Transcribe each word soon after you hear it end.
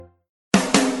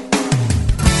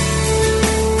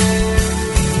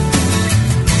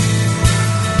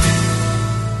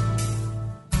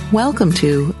Welcome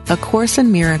to A Course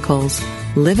in Miracles,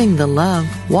 Living the Love,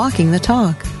 Walking the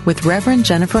Talk, with Reverend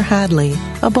Jennifer Hadley,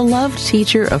 a beloved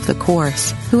teacher of the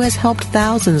Course who has helped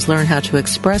thousands learn how to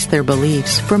express their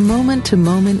beliefs from moment to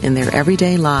moment in their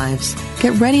everyday lives.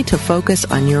 Get ready to focus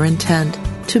on your intent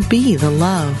to be the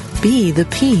love, be the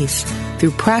peace,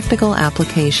 through practical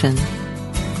application.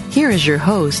 Here is your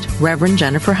host, Reverend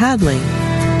Jennifer Hadley.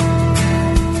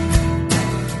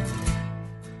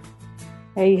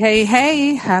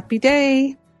 Hey, happy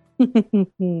day.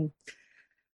 Yeah,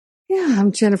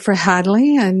 I'm Jennifer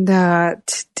Hadley, and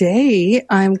today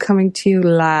I'm coming to you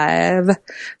live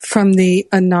from the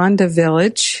Ananda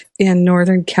Village in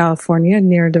Northern California,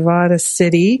 near Nevada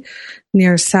City,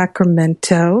 near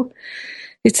Sacramento.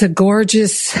 It's a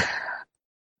gorgeous,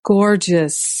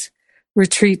 gorgeous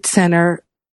retreat center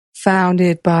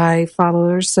founded by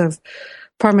followers of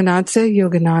Paramahansa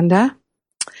Yogananda.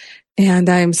 And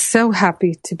I'm so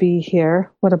happy to be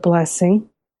here. What a blessing.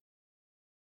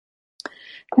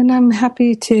 And I'm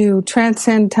happy to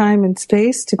transcend time and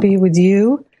space to be with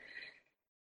you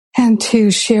and to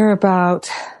share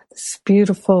about this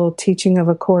beautiful teaching of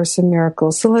A Course in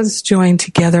Miracles. So let's join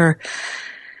together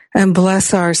and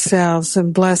bless ourselves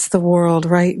and bless the world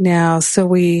right now. So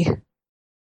we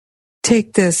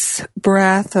take this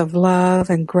breath of love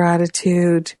and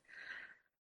gratitude.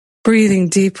 Breathing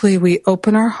deeply, we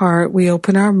open our heart, we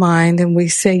open our mind, and we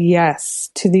say yes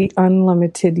to the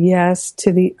unlimited, yes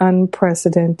to the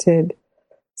unprecedented.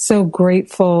 So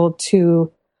grateful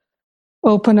to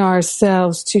open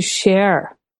ourselves to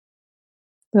share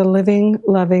the living,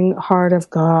 loving heart of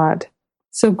God.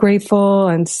 So grateful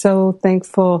and so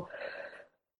thankful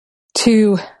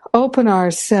to open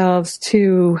ourselves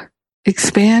to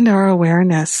expand our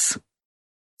awareness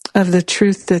of the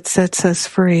truth that sets us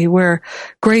free. We're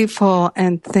grateful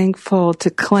and thankful to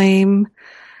claim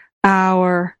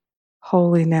our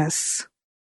holiness.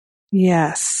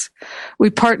 Yes. We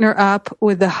partner up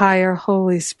with the higher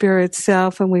Holy Spirit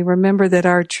self, and we remember that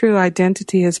our true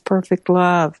identity is perfect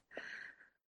love.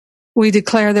 We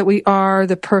declare that we are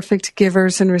the perfect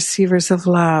givers and receivers of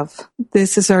love.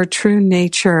 This is our true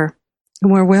nature.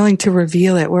 And we're willing to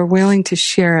reveal it. We're willing to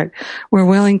share it. We're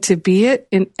willing to be it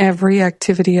in every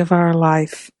activity of our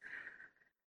life.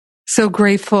 So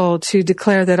grateful to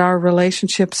declare that our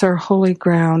relationships are holy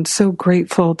ground. So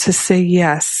grateful to say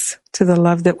yes to the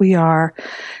love that we are.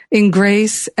 In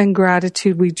grace and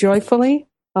gratitude, we joyfully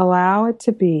allow it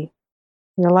to be.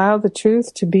 We allow the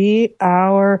truth to be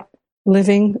our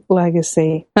living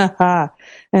legacy.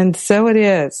 And so it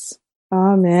is.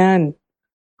 Amen.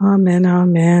 Amen.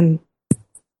 Amen.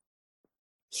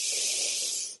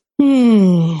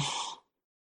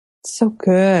 So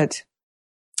good.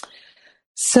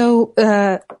 So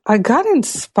I got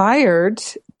inspired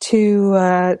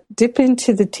to dip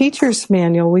into the teacher's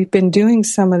manual. We've been doing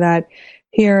some of that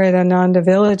here at Ananda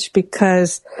Village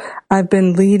because I've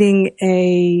been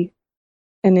leading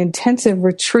an intensive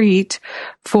retreat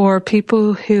for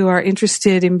people who are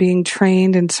interested in being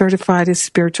trained and certified as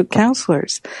spiritual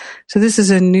counselors. So this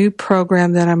is a new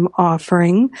program that I'm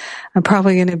offering. I'm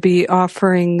probably going to be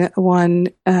offering an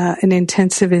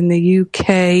intensive in the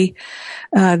UK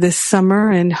this summer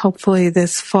and hopefully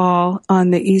this fall on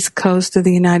the East Coast of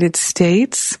the United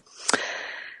States.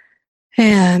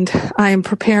 And I am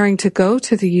preparing to go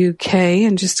to the UK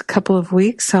in just a couple of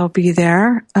weeks. I'll be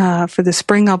there. For the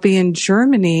spring, I'll be in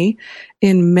Germany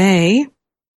in May.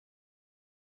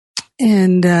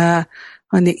 And on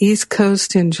the East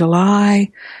Coast in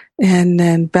July. And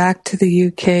then back to the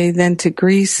UK, then to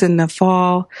Greece in the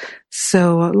fall.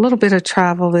 So a little bit of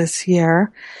travel this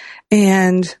year.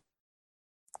 And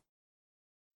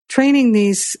training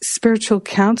these spiritual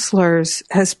counselors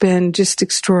has been just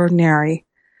extraordinary.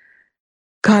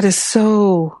 God is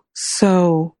so,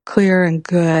 so clear and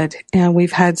good, and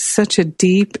we've had such a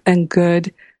deep and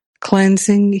good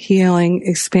cleansing, healing,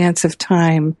 expansive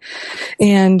time.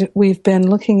 And we've been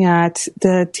looking at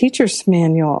the teacher's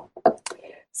manual.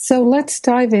 So let's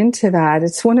dive into that.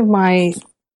 It's one of my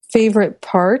favorite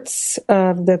parts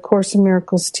of the Course in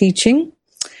Miracles teaching,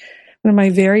 one of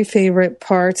my very favorite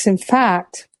parts. In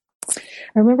fact,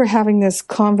 I remember having this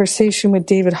conversation with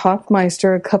David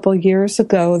Hoffmeister a couple of years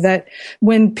ago that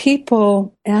when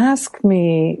people ask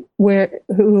me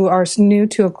who are new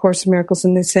to A Course in Miracles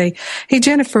and they say, "Hey,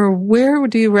 Jennifer, where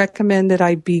do you recommend that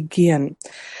I begin?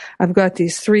 I've got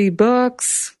these 3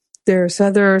 books. There's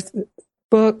other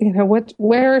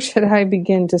where should I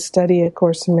begin to study A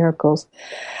Course in Miracles?"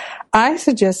 I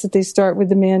suggest that they start with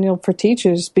the Manual for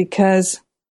Teachers because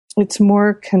it's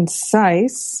more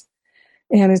concise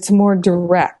and it's more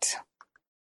direct.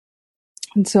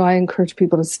 And so I encourage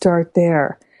people to start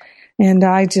there. And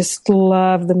I just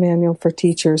love the manual for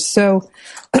teachers. So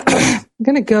I'm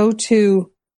going to go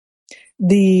to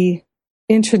the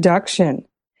introduction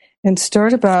and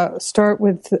start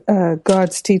with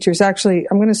God's teachers. Actually,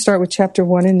 I'm going to start with chapter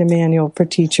 1 in the manual for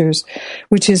teachers,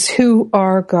 which is who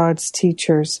are God's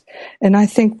teachers. And I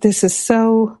think this is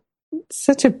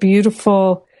such a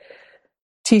beautiful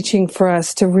teaching for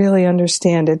us to really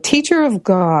understand. A teacher of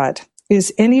God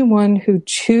is anyone who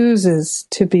chooses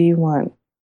to be one.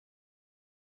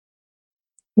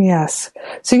 Yes.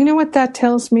 So you know what that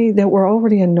tells me? That we're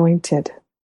already anointed.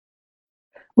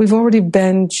 We've already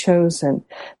been chosen.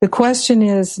 The question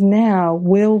is now,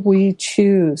 will we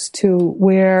choose to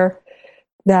wear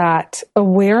that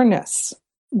awareness?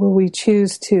 Will we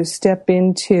choose to step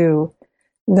into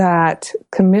that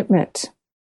commitment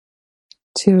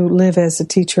to live as a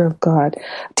teacher of God?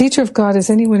 A teacher of God is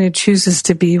anyone who chooses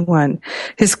to be one.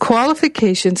 His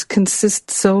qualifications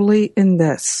consist solely in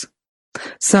this.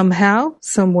 Somehow,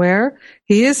 somewhere,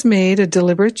 he has made a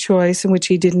deliberate choice in which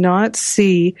he did not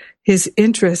see his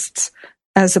interests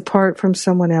as apart from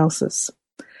someone else's.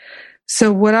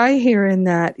 So what I hear in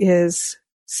that is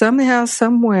somehow,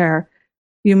 somewhere,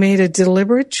 you made a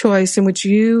deliberate choice in which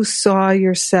you saw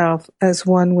yourself as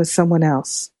one with someone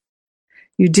else.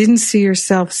 You didn't see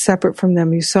yourself separate from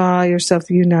them. You saw yourself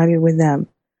united with them.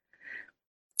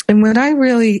 And what I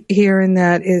really hear in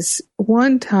that is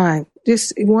one time,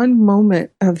 just one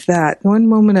moment of that, one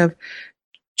moment of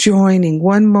joining,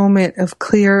 one moment of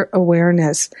clear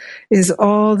awareness is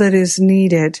all that is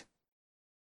needed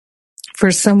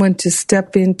for someone to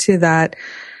step into that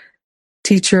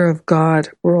teacher of God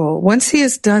role. Once he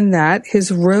has done that,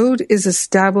 his road is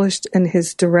established and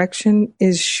his direction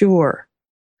is sure.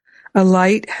 A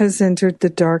light has entered the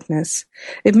darkness.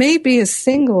 It may be a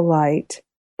single light,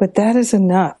 but that is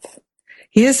enough.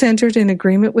 He has entered in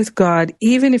agreement with God,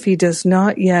 even if he does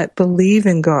not yet believe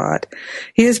in God.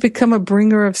 He has become a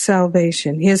bringer of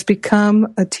salvation. He has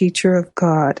become a teacher of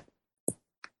God.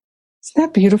 Isn't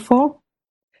that beautiful?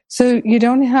 So you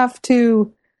don't have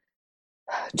to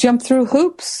jump through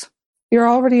hoops. You're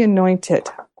already anointed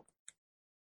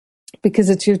because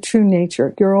it's your true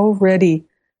nature. You're already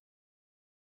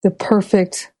the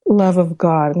perfect love of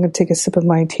God. I'm going to take a sip of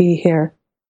my tea here.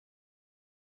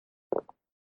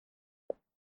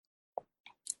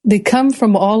 They come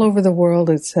from all over the world,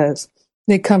 it says.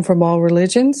 They come from all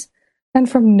religions and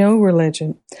from no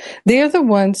religion. They are the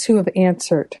ones who have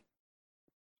answered.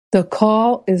 The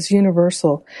call is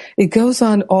universal. It goes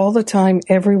on all the time,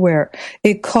 everywhere.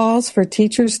 It calls for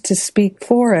teachers to speak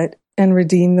for it and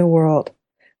redeem the world.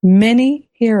 Many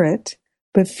hear it,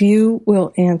 but few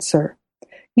will answer.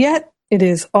 Yet it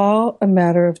is all a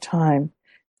matter of time.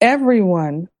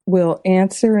 Everyone will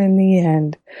answer in the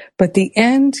end, but the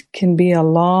end can be a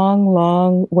long,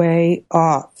 long way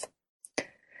off.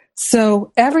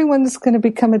 So everyone's going to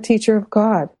become a teacher of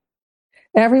God.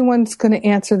 Everyone's going to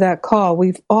answer that call.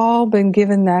 We've all been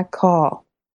given that call.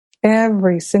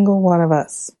 Every single one of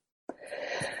us.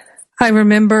 I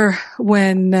remember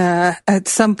when, at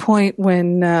some point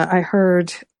when I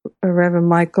heard Reverend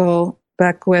Michael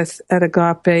Beckwith at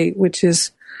Agape, which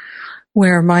is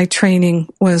where my training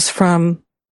was from,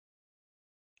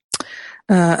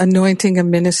 anointing a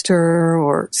minister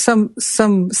or some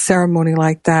ceremony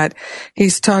like that.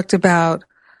 He's talked about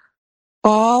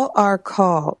all are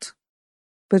called,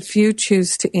 but few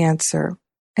choose to answer.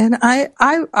 And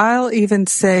I'll even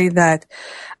say that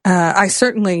I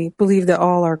certainly believe that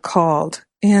all are called.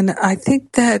 And I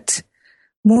think that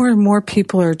more and more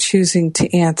people are choosing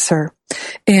to answer.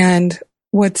 And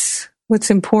what's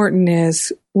important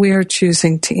is we are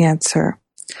choosing to answer.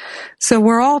 So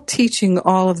we're all teaching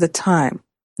all of the time.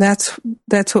 That's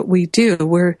what we do.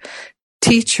 We're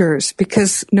teachers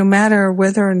because no matter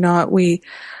whether or not we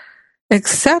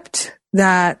accept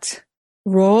that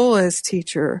role as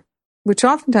teacher, which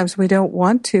oftentimes we don't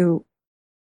want to,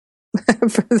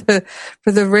 for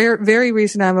the very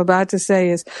reason I'm about to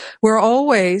say is we're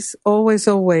always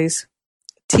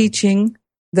teaching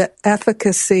the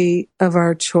efficacy of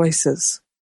our choices.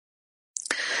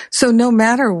 So no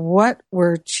matter what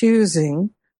we're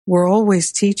choosing, we're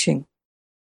always teaching.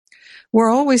 We're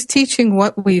always teaching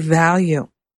what we value.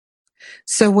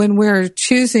 So when we're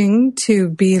choosing to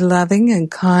be loving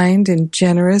and kind and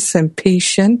generous and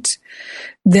patient,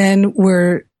 then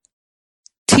we're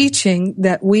teaching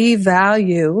that we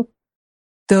value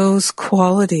those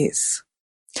qualities.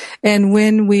 And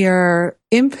when we are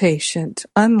impatient,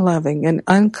 unloving, and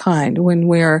unkind, when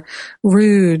we're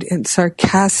rude and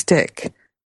sarcastic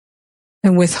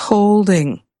and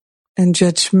withholding and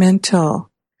judgmental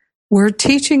We're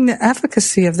teaching the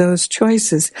efficacy of those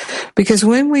choices, because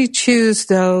when we choose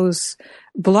those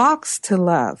blocks to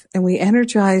love and we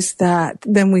energize that,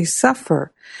 then we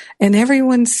suffer. And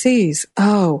everyone sees,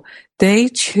 oh, they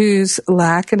choose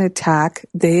lack and attack.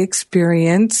 They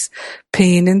experience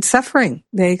pain and suffering.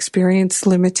 They experience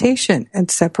limitation and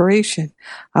separation.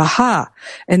 Aha.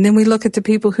 And then we look at the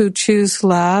people who choose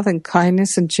love and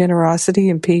kindness and generosity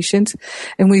and patience,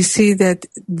 and we see that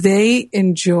they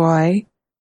enjoy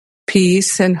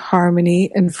peace and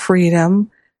harmony and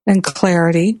freedom and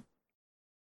clarity.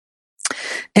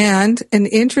 And an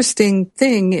interesting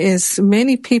thing is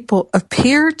many people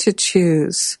appear to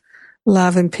choose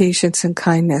love and patience and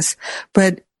kindness,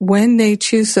 but when they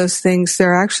choose those things,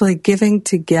 they're actually giving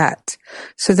to get.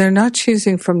 So they're not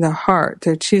choosing from their heart,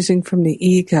 they're choosing from the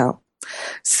ego.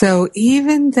 So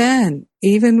even then,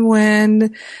 even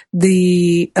when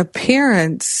the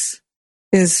appearance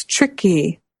is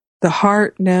tricky, the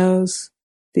heart knows,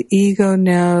 the ego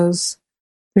knows,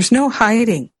 there's no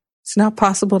hiding. It's not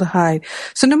possible to hide.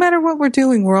 So no matter what we're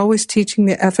doing, we're always teaching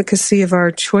the efficacy of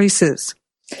our choices.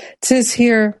 It says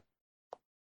here,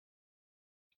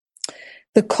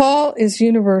 the call is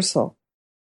universal.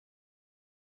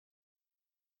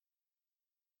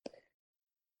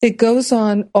 It goes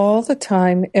on all the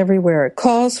time, everywhere. It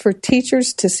calls for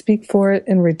teachers to speak for it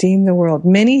and redeem the world.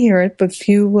 Many hear it, but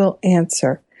few will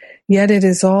answer. Yet it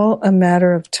is all a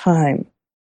matter of time.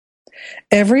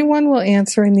 Everyone will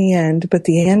answer in the end, but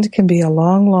the end can be a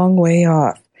long, long way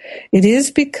off. It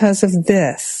is because of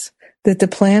this that the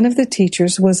plan of the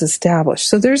teachers was established.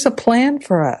 So there's a plan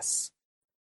for us.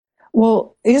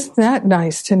 Well, isn't that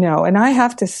nice to know? And I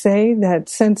have to say that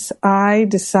since I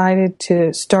decided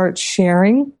to start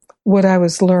sharing what I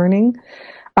was learning,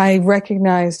 I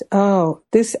recognized, oh,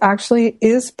 this actually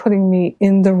is putting me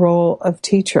in the role of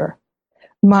teacher.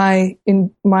 My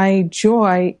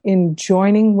joy in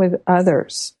joining with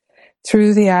others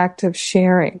through the act of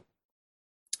sharing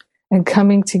and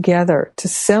coming together to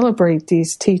celebrate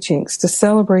these teachings, to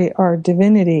celebrate our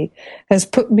divinity, has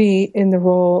put me in the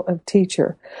role of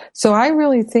teacher. So I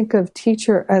really think of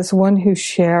teacher as one who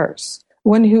shares,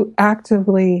 one who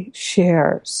actively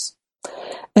shares.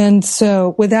 And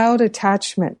so without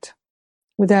attachment.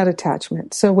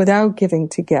 So without giving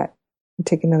to get. I'm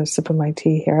taking another sip of my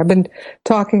tea here. I've been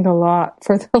talking a lot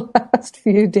for the last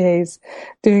few days,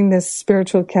 doing this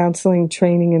spiritual counseling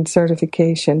training and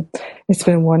certification. It's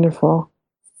been wonderful.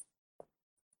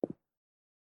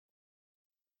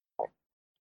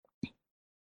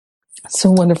 So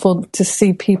wonderful to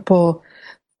see people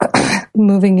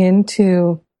moving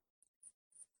into,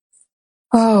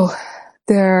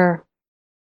 their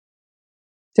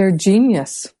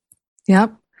genius.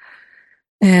 Yep.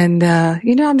 And,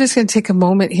 I'm just going to take a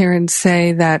moment here and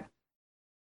say that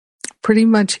pretty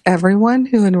much everyone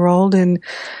who enrolled in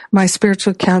my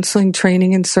spiritual counseling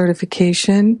training and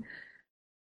certification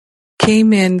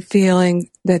came in feeling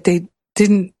that they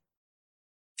didn't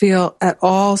feel at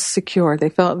all secure. They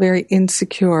felt very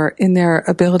insecure in their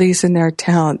abilities and their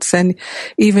talents, and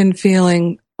even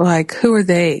feeling like, who are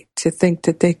they to think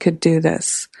that they could do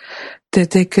this,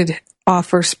 that they could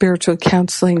offer spiritual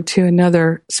counseling to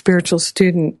another spiritual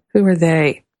student? Who are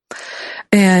they?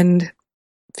 And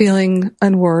feeling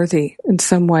unworthy in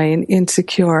some way and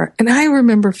insecure. And I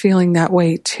remember feeling that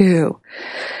way too.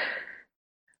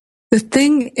 The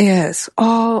thing is,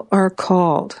 all are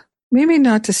called, maybe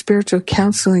not to spiritual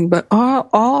counseling, but all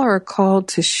are called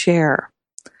to share.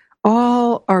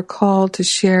 All are called to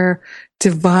share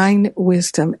divine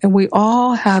wisdom. And we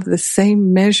all have the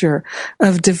same measure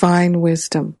of divine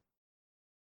wisdom.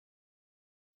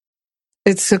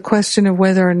 It's a question of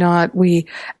whether or not we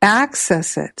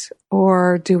access it,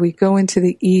 or do we go into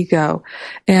the ego,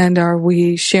 and are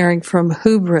we sharing from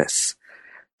hubris,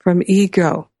 from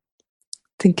ego,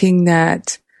 thinking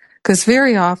that, because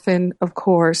very often, of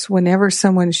course, whenever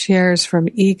someone shares from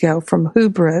ego, from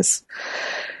hubris,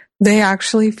 they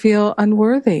actually feel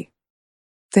unworthy.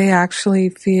 They actually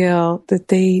feel that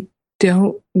they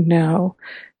don't know.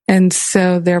 And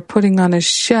so they're putting on a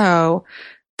show,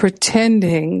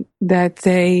 pretending that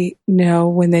they know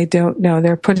when they don't know.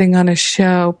 They're putting on a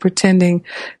show, pretending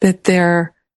that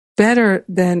they're better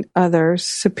than others,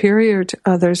 superior to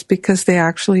others, because they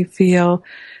actually feel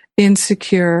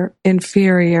insecure,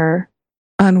 inferior,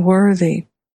 unworthy.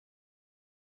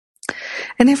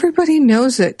 And everybody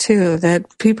knows it too,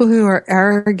 that people who are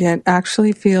arrogant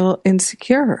actually feel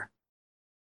insecure.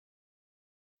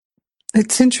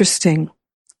 It's interesting.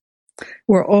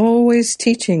 We're always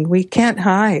teaching. We can't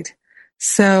hide.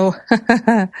 So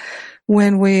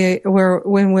when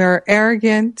we're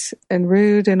arrogant and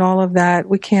rude and all of that,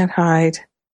 we can't hide.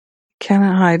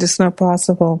 cannot hide. It's not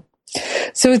possible.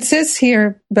 So it says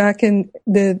here back in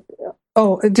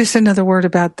just another word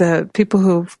about the people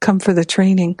who've come for the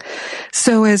training.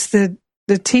 So as the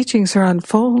teachings are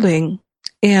unfolding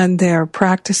and they're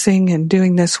practicing and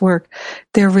doing this work,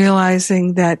 they're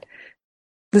realizing that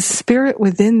the spirit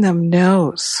within them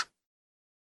knows.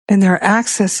 And they're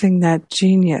accessing that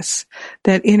genius,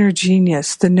 that inner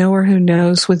genius, the knower who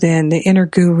knows within, the inner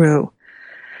guru.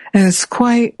 And it's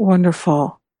quite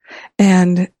wonderful.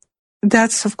 And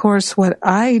that's, of course, what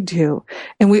I do.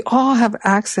 And we all have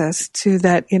access to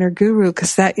that inner guru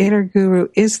because that inner guru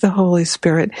is the Holy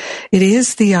Spirit. It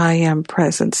is the I Am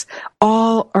presence.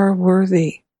 All are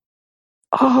worthy.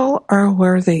 All are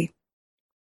worthy.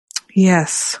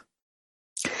 Yes.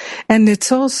 And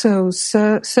it's also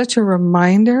such a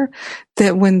reminder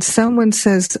that when someone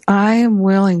says, I am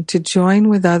willing to join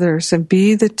with others and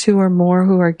be the two or more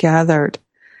who are gathered,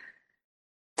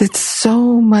 that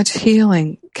so much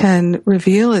healing can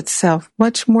reveal itself,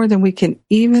 much more than we can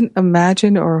even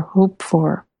imagine or hope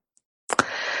for.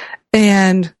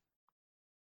 And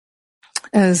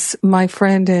as my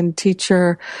friend and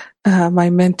teacher, my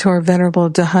mentor,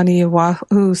 Venerable Dahani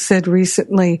who said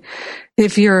recently,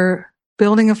 if you're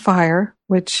building a fire,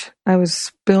 which I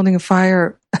was building a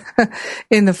fire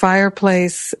in the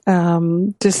fireplace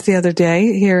just the other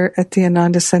day here at the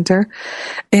Ananda Center,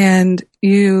 and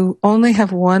you only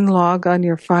have one log on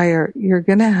your fire, you're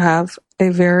going to have a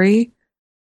very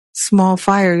small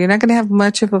fire. You're not going to have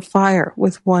much of a fire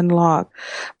with one log.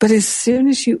 But as soon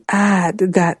as you add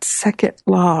that second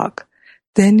log,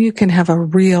 then you can have a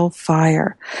real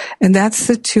fire. And that's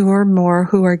the two or more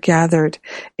who are gathered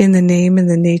in the name and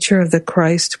the nature of the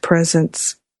Christ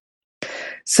presence.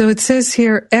 So it says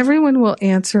here, everyone will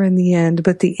answer in the end,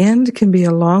 but the end can be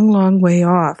a long, long way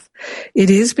off. It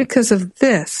is because of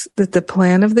this that the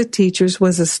plan of the teachers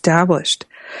was established.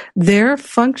 Their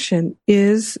function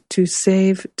is to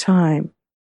save time.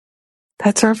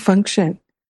 That's our function.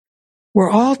 We're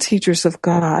all teachers of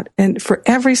God, and for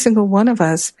every single one of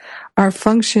us, our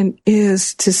function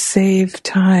is to save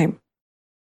time.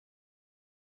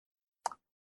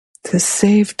 To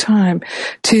save time.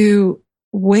 To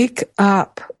wake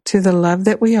up to the love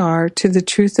that we are, to the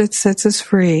truth that sets us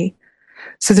free,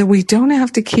 so that we don't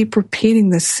have to keep repeating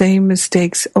the same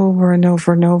mistakes over and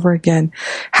over and over again.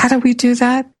 How do we do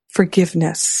that?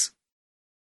 Forgiveness.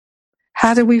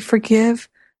 How do we forgive?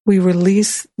 We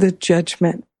release the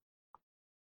judgment.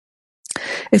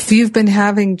 If you've been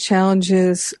having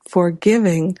challenges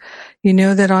forgiving, you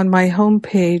know that on my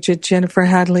homepage at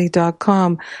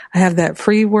jenniferhadley.com, I have that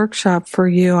free workshop for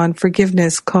you on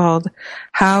forgiveness called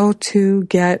How to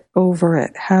Get Over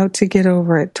It. How to Get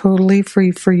Over It. Totally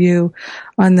free for you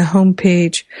on the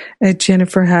homepage at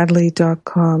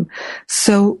jenniferhadley.com.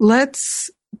 So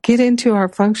let's get into our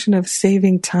function of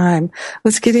saving time.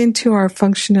 Let's get into our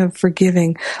function of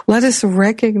forgiving. Let us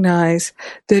recognize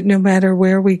that no matter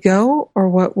where we go or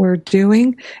what we're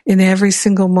doing, in every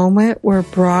single moment, we're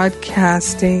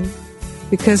broadcasting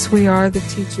because we are the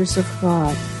teachers of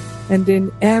God. And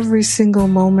in every single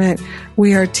moment,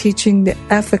 we are teaching the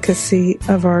efficacy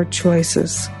of our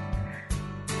choices.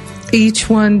 Each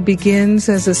one begins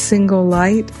as a single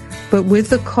light, but with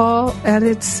the call at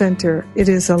its center, it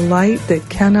is a light that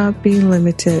cannot be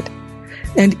limited.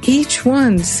 And each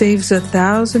one saves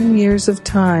 1,000 years of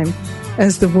time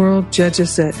as the world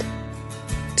judges it.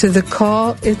 To the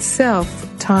call itself,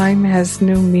 time has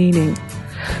no meaning.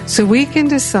 So we can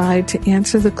decide to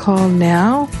answer the call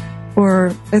now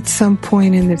or at some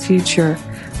point in the future.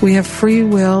 We have free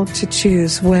will to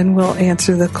choose when we'll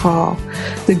answer the call.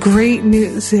 The great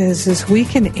news is we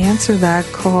can answer that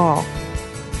call.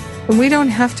 And we don't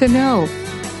have to know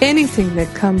anything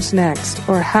that comes next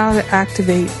or how to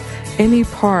activate any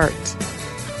part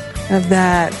of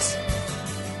that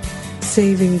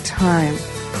saving time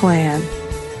plan.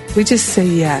 We just say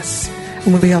yes.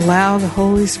 And we allow the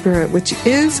Holy Spirit, which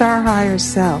is our higher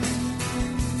self,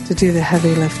 to do the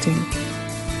heavy lifting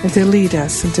and to lead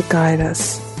us and to guide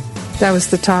us. That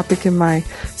was the topic in my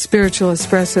Spiritual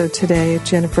Espresso today at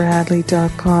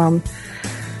jenniferhadley.com.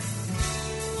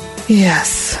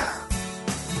 Yes.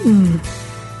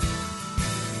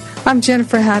 I'm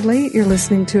Jennifer Hadley. You're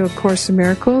listening to A Course in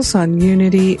Miracles on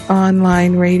Unity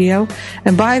Online Radio.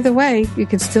 And by the way, you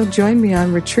can still join me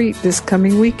on retreat this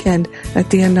coming weekend at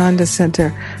the Ananda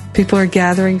Center. People are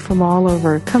gathering from all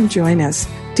over. Come join us.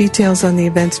 Details on the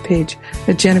events page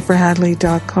at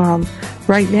jenniferhadley.com.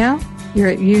 Right now, you're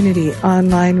at Unity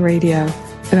Online Radio,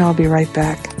 and I'll be right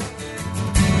back.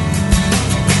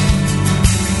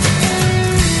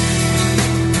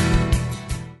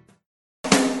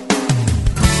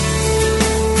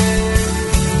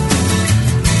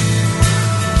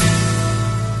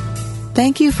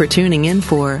 Thank you for tuning in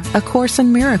for A Course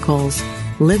in Miracles,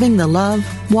 Living the Love,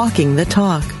 Walking the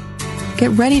Talk.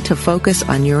 Get ready to focus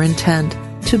on your intent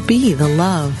to be the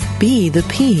love, be the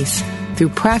peace through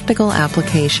practical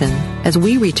application as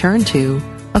we return to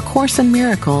A Course in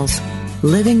Miracles,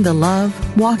 Living the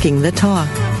Love, Walking the Talk.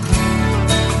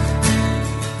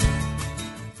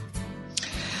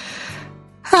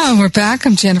 We're back.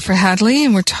 I'm Jennifer Hadley,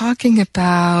 and we're talking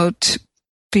about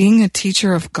being a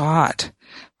teacher of God.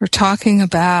 We're talking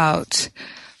about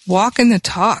walking the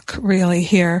talk, really,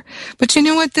 here. But you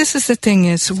know what? This is the thing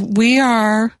is,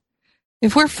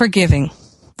 if we're forgiving,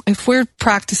 if we're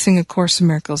practicing A Course in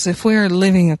Miracles, if we're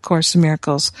living A Course in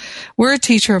Miracles, we're a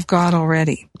teacher of God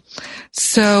already.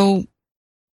 So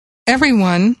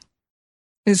everyone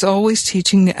is always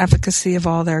teaching the efficacy of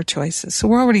all their choices. So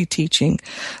we're already teaching.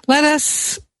 Let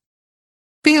us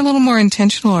be a little more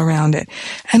intentional around it.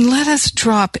 And let us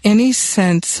drop any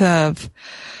sense of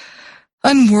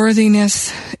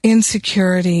unworthiness,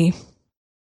 insecurity.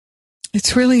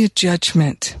 It's really a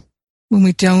judgment when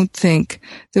we don't think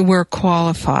that we're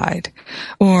qualified,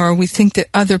 or we think that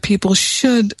other people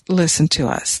should listen to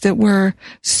us, that we're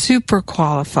super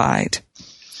qualified.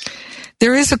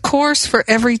 There is a course for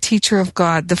every teacher of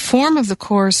God. The form of the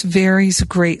course varies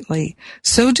greatly.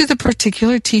 So do the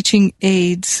particular teaching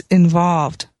aids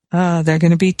involved. They're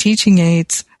going to be teaching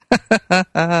aids.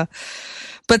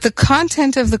 But the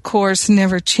content of the course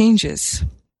never changes.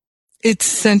 Its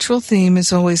central theme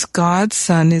is always God's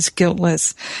Son is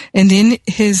guiltless, and in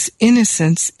his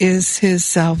innocence is his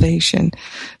salvation.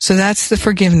 So that's the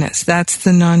forgiveness. That's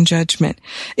the non-judgment.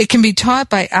 It can be taught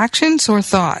by actions or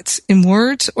thoughts, in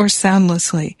words or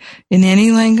soundlessly, in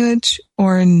any language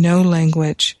or in no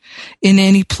language, in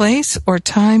any place or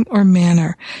time or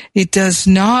manner. It does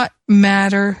not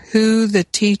matter who the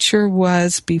teacher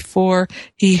was before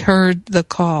he heard the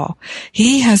call.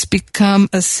 He has become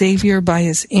a savior by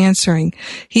his answering.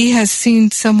 He has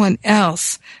seen someone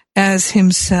else as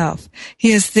himself.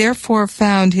 He has therefore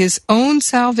found his own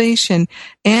salvation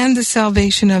and the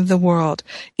salvation of the world.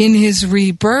 In his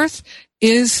rebirth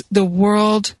is the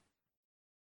world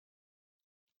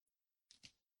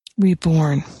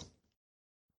reborn.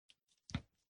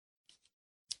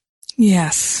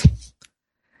 Yes.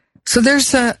 So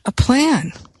there's a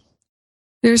plan.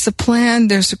 There's a plan,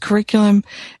 there's a curriculum,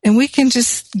 and we can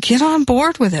just get on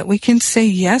board with it. We can say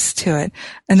yes to it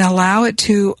and allow it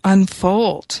to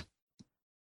unfold.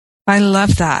 I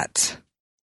love that.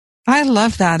 I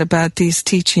love that about these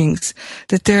teachings,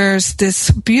 that there's this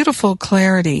beautiful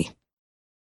clarity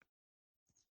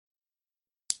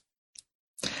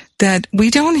that we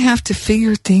don't have to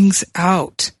figure things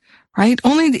out. Right?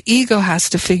 Only the ego has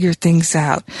to figure things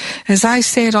out. As I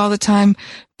say it all the time,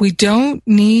 we don't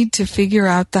need to figure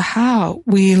out the how.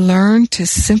 We learn to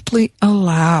simply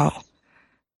allow.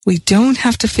 We don't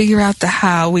have to figure out the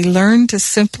how. We learn to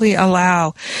simply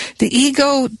allow. The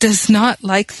ego does not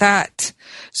like that.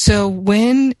 So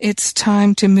when it's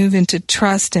time to move into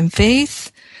trust and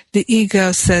faith, the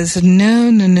ego says, no,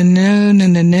 no, no, no, no,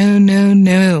 no, no, no,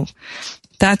 no.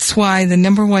 That's why the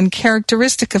number one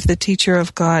characteristic of the teacher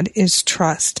of God is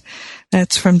trust.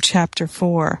 That's from chapter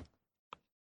 4.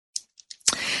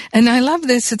 And I love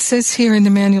this. It says here in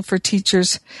the Manual for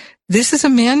Teachers, this is a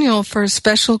manual for a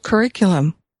special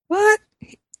curriculum. What?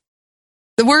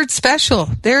 The word special.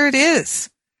 There it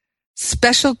is.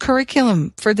 Special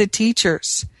curriculum for the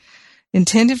teachers.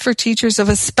 Intended for teachers of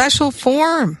a special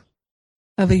form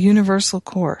of a universal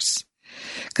course.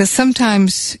 Because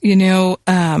sometimes,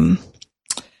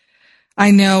 I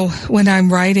know when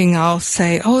I'm writing, I'll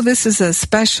say, oh, this is a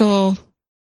special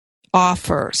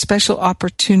offer, special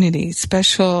opportunity,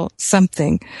 special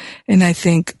something. And I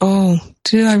think, oh,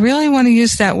 do I really want to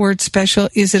use that word special?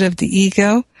 Is it of the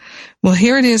ego? Well,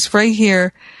 here it is right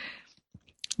here.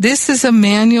 This is a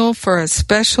manual for a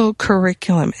special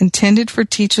curriculum intended for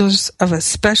teachers of a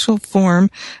special form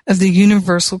of the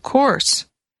universal course.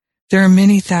 There are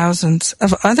many thousands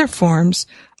of other forms,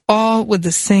 all with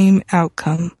the same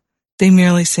outcome. They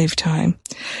merely save time.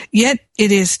 Yet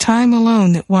it is time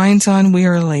alone that winds on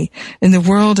wearily, and the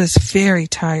world is very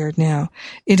tired now.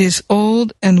 It is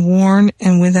old and worn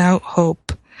and without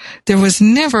hope. There was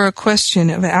never a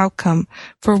question of outcome,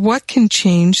 for what can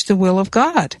change the will of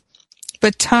God?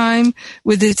 But time,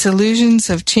 with its illusions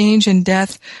of change and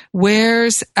death,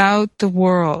 wears out the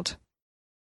world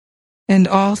and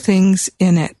all things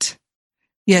in it.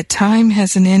 Yet time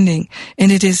has an ending,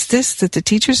 and it is this that the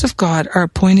teachers of God are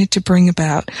appointed to bring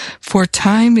about, for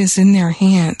time is in their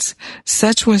hands.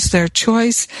 Such was their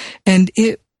choice, and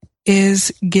it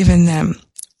is given them.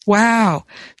 Wow,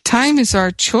 time is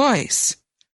our choice.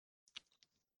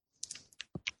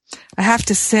 I have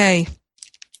to say,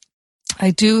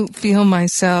 I do feel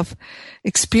myself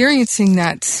experiencing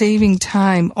that saving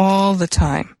time all the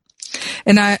time.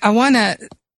 And I want to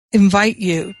invite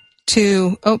you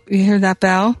to, you hear that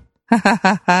bell?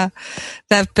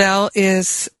 That bell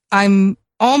is, I'm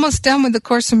almost done with the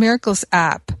Course in Miracles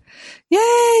app.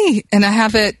 Yay! And I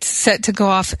have it set to go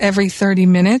off every 30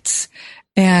 minutes.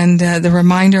 And the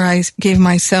reminder I gave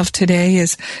myself today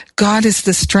is, God is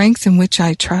the strength in which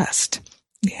I trust.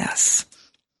 Yes.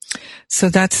 So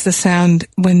that's the sound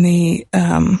when the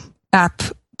app,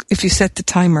 if you set the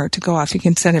timer to go off, you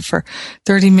can set it for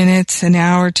 30 minutes, an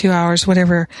hour, 2 hours,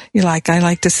 whatever you like. I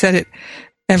like to set it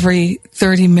every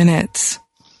 30 minutes.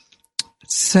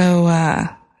 So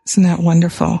isn't that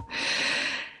wonderful?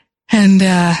 And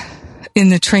in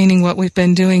the training, what we've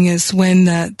been doing is when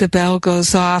the bell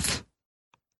goes off,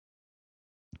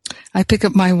 I pick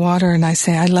up my water and I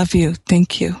say, I love you,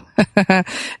 thank you.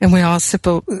 And we all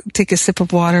take a sip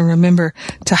of water and remember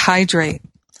to hydrate.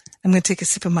 I'm going to take a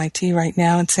sip of my tea right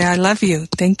now and say, I love you,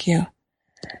 thank you.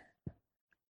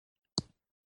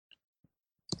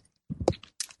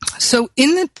 So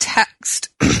in the text,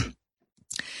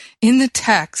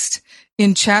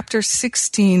 in chapter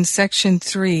 16, section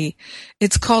 3,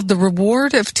 it's called the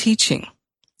reward of teaching.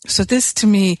 So this to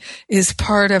me is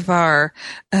part of our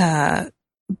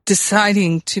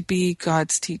deciding to be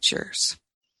God's teachers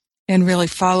and really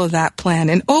follow that plan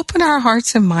and open our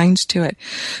hearts and minds to it,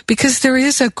 because there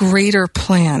is a greater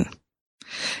plan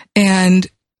and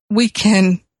we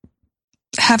can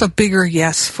have a bigger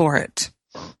yes for it.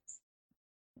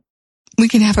 We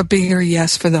can have a bigger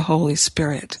yes for the Holy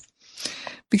Spirit,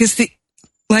 because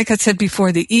like I said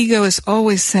before, the ego is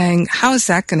always saying, how is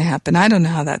that going to happen? I don't know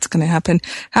how that's going to happen.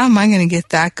 How am I going to get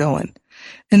that going?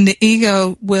 And the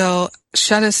ego will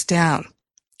shut us down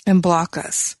and block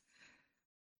us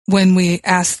when we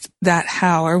ask that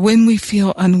how, or when we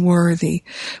feel unworthy.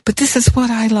 But this is what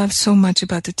I love so much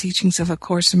about the teachings of A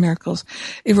Course in Miracles.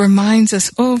 It reminds us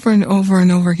over and over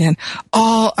and over again,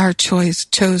 all are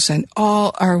chosen,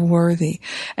 all are worthy.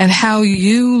 And how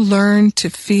you learn to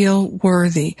feel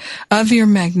worthy of your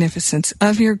magnificence,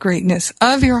 of your greatness,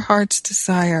 of your heart's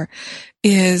desire,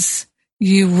 is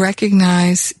you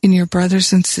recognize in your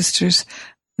brothers and sisters,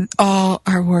 all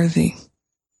are worthy.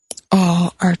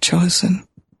 All are chosen.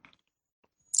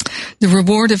 The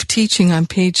reward of teaching on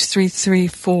page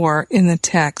 334 in the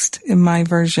text, in my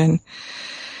version.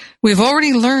 We've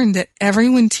already learned that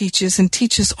everyone teaches and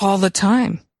teaches all the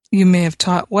time. You may have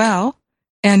taught well,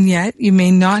 and yet you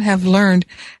may not have learned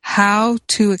how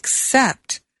to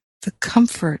accept the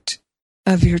comfort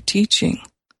of your teaching.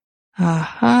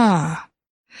 Aha.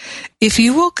 If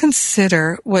you will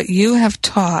consider what you have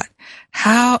taught,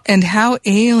 how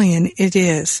alien it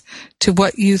is to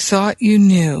what you thought you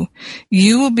knew,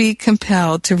 you will be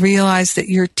compelled to realize that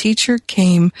your teacher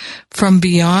came from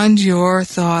beyond your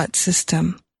thought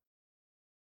system.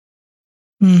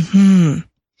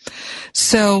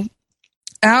 So,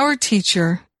 our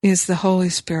teacher is the Holy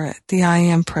Spirit, the I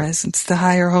Am Presence, the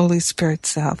higher Holy Spirit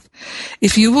self.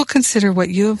 If you will consider what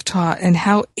you have taught and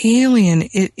how alien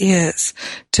it is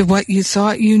to what you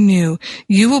thought you knew,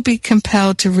 you will be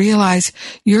compelled to realize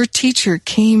your teacher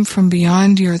came from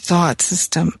beyond your thought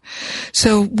system.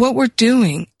 So what we're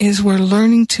doing is we're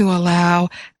learning to allow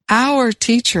our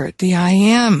teacher, the I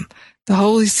Am, the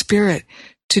Holy Spirit,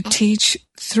 to teach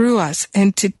through us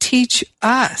and to teach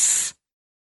us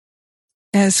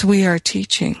as we are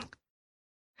teaching.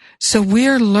 So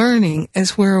we're learning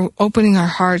as we're opening our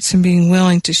hearts and being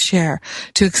willing to share,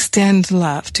 to extend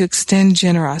love, to extend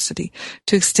generosity,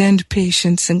 to extend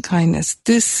patience and kindness.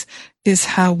 This is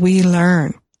how we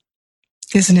learn.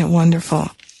 Isn't it wonderful?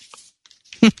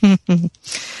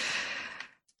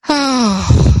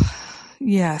 Oh,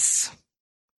 yes.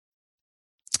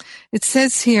 It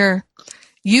says here,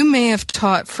 you may have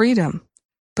taught freedom,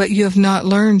 but you have not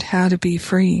learned how to be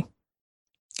free.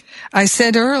 I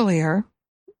said earlier,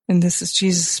 and this is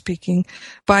Jesus speaking,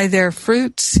 by their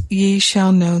fruits ye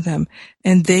shall know them,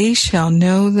 and they shall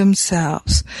know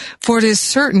themselves. For it is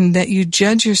certain that you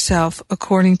judge yourself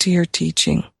according to your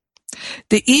teaching.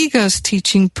 The ego's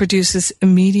teaching produces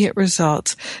immediate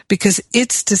results because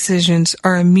its decisions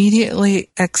are immediately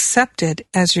accepted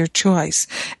as your choice.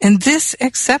 And this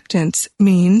acceptance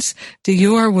means that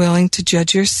you are willing to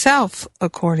judge yourself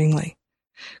accordingly.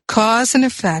 Cause and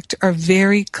effect are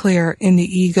very clear in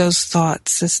the ego's thought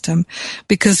system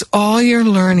because all your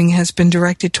learning has been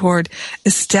directed toward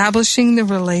establishing the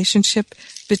relationship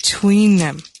between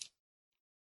them.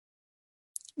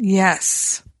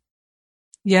 Yes.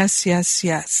 Yes, yes,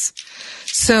 yes.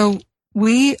 So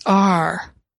we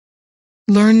are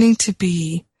learning to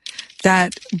be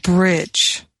that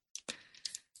bridge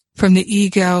from the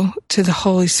ego to the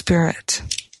Holy Spirit.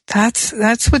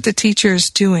 That's what the teacher is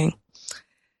doing.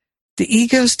 The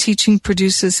ego's teaching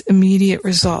produces immediate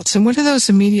results. And what are those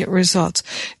immediate results?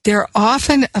 They're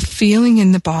often a feeling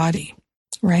in the body,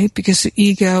 right? Because the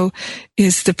ego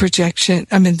is the projection,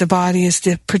 the body is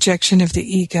the projection of the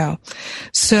ego.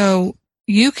 So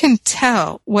you can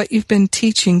tell what you've been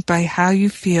teaching by how you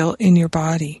feel in your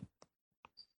body.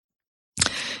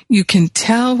 You can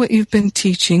tell what you've been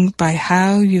teaching by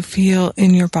how you feel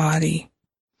in your body.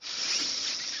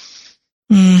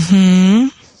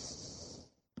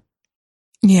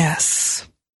 Yes.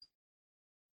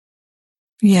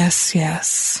 Yes,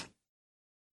 yes.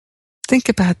 Think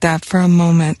about that for a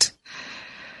moment.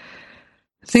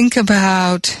 Think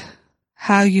about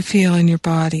how you feel in your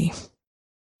body.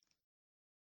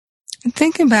 And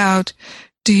think about,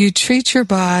 do you treat your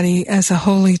body as a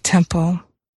holy temple?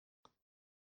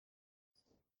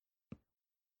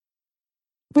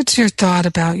 What's your thought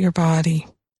about your body?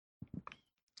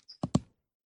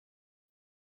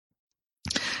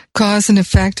 Cause and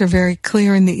effect are very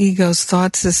clear in the ego's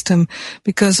thought system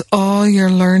because all your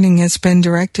learning has been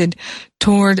directed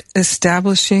toward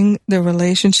establishing the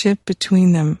relationship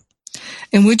between them.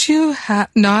 And would you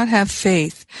not have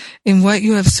faith in what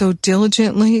you have so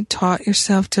diligently taught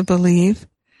yourself to believe?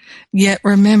 Yet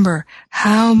remember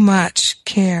how much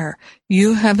care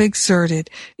you have exerted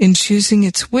in choosing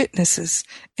its witnesses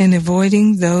and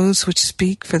avoiding those which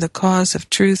speak for the cause of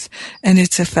truth and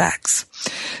its effects.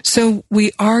 So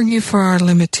we argue for our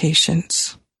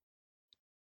limitations.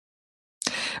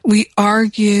 We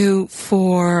argue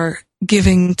for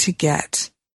giving to get.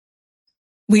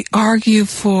 We argue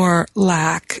for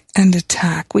lack and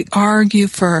attack. We argue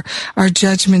for our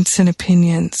judgments and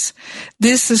opinions.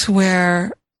 This is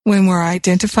where, when we're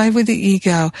identified with the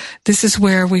ego, this is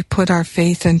where we put our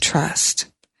faith and trust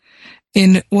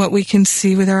in what we can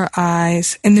see with our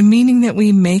eyes and the meaning that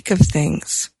we make of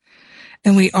things.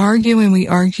 And we argue and we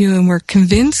argue and we're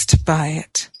convinced by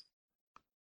it.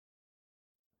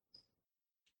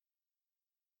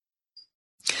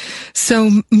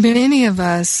 So many of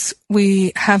us,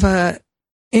 we have a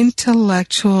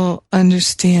intellectual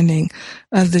understanding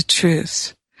of the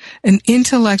truth, an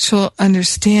intellectual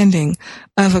understanding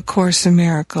of A Course in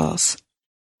Miracles.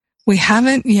 We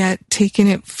haven't yet taken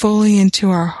it fully into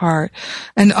our heart.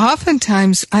 And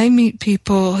oftentimes I meet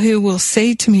people who will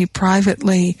say to me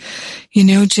privately,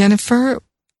 Jennifer,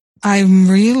 I'm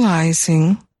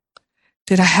realizing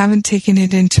that I haven't taken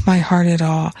it into my heart at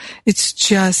all. It's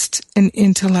just an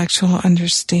intellectual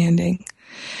understanding.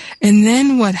 And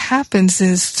then what happens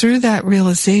is through that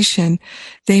realization,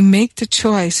 they make the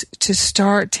choice to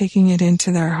start taking it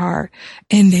into their heart.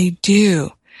 And they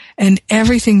do. And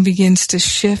everything begins to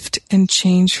shift and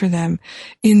change for them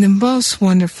in the most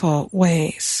wonderful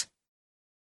ways.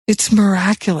 It's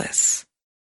miraculous.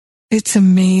 It's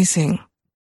amazing.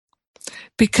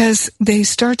 Because they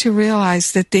start to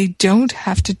realize that they don't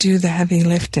have to do the heavy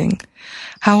lifting.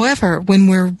 However, when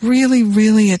we're really,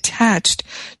 really attached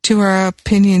to our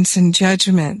opinions and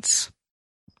judgments,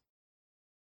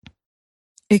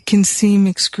 it can seem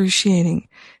excruciating.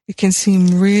 It can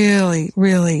seem really,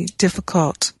 really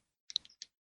difficult.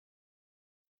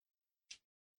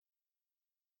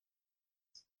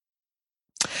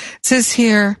 It says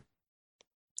here,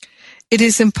 it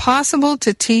is impossible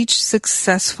to teach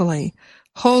successfully,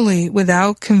 wholly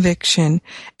without conviction,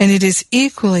 and it is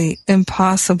equally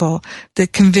impossible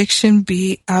that conviction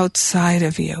be outside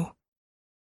of you.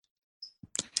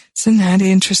 Isn't that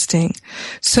interesting?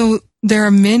 So there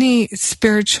are many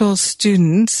spiritual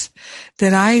students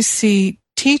that I see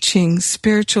teaching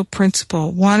spiritual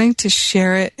principle, wanting to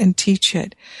share it and teach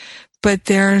it, but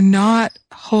they're not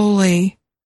wholly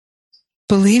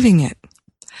believing it.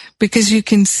 Because you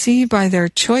can see by their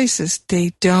choices,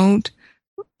 they don't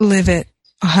live it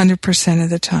 100% of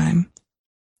the time.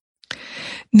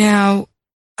 Now,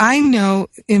 I know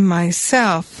in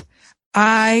myself,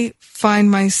 I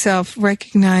find myself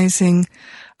recognizing,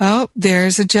 oh,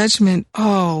 there's a judgment.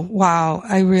 Oh, wow,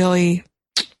 I really,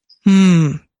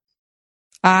 I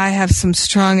have some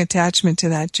strong attachment to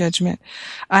that judgment.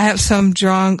 I have some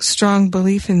strong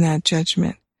belief in that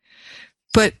judgment.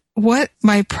 But what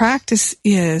my practice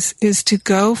is to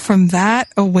go from that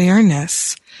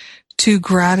awareness to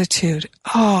gratitude.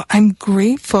 Oh, I'm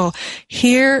grateful.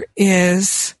 Here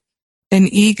is an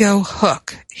ego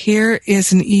hook. Here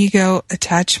is an ego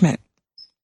attachment.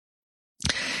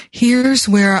 Here's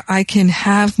where I can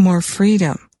have more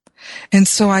freedom. And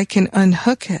so I can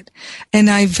unhook it. And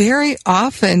I very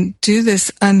often do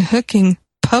this unhooking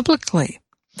publicly.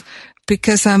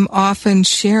 because I'm often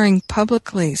sharing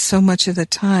publicly so much of the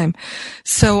time.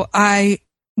 So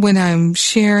when I'm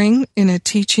sharing in a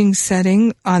teaching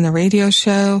setting, on the radio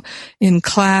show, in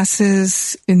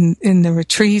classes, in the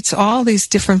retreats, all these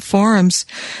different forums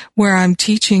where I'm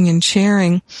teaching and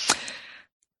sharing,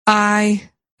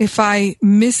 if I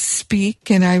misspeak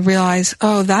and I realize,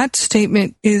 oh, that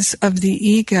statement is of the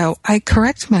ego, I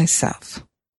correct myself.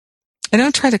 I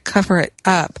don't try to cover it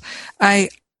up. I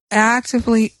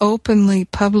actively, openly,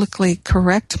 publicly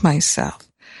correct myself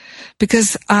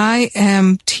because I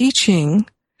am teaching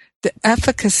the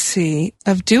efficacy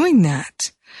of doing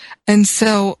that. And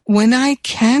so when I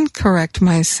can correct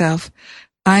myself,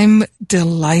 I'm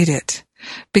delighted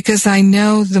because I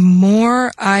know the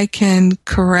more I can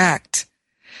correct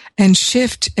and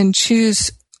shift and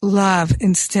choose love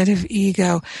instead of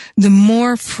ego, the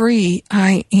more free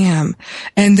I am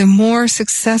and the more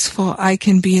successful I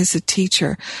can be as a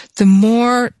teacher, the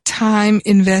more time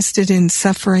invested in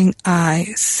suffering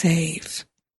I save.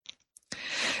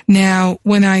 Now,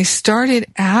 when I started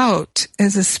out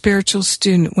as a spiritual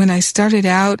student, when I started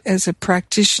out as a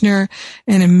practitioner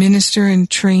and a minister in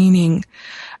training,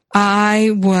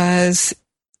 I was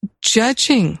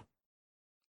judging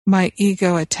my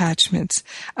ego attachments.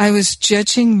 I was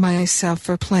judging myself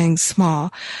for playing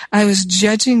small. I was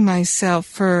judging myself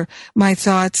for my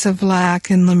thoughts of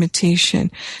lack and limitation.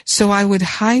 So I would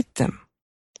hide them.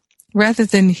 Rather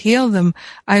than heal them,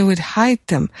 I would hide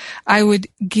them. I would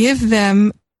give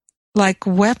them like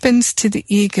weapons to the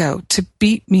ego to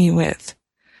beat me with.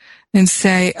 And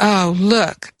say, oh,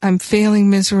 look, I'm failing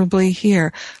miserably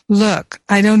here. Look,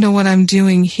 I don't know what I'm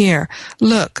doing here.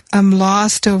 Look, I'm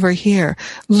lost over here.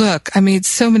 Look, I made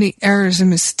so many errors and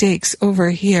mistakes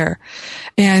over here.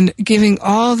 And giving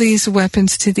all these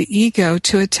weapons to the ego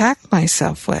to attack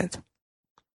myself with.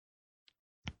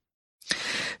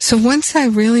 So once I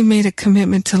really made a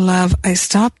commitment to love, I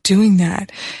stopped doing that.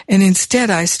 And instead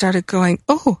I started going,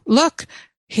 oh, look,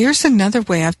 here's another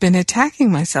way I've been attacking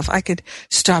myself. I could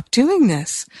stop doing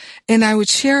this. And I would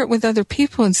share it with other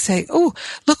people and say, oh,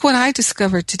 look what I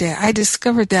discovered today. I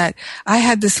discovered that I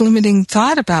had this limiting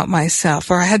thought about myself,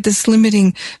 or I had this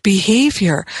limiting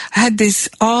behavior. I had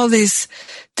all these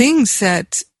things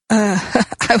that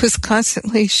I was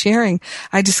constantly sharing.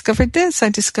 I discovered this, I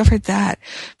discovered that,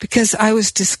 because I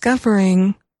was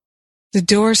discovering the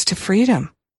doors to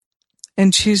freedom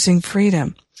and choosing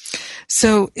freedom.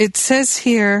 So it says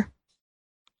here,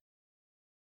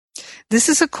 this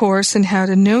is a course in how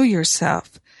to know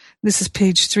yourself. This is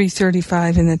page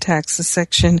 335 in the text, the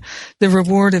section, The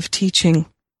Reward of Teaching.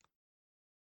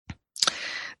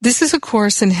 This is a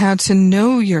course in how to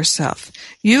know yourself.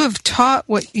 You have taught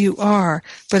what you are,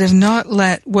 but have not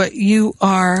let what you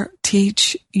are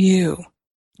teach you.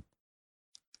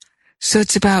 So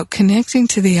it's about connecting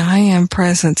to the I am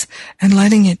presence and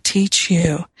letting it teach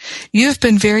you. You have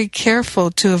been very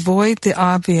careful to avoid the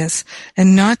obvious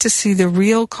and not to see the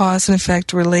real cause and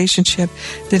effect relationship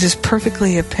that is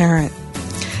perfectly apparent.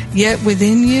 Yet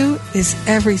within you is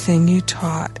everything you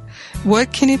taught.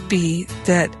 What can it be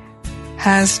that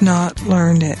has not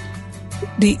learned it?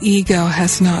 The ego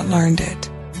has not learned it.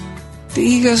 The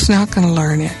ego's not going to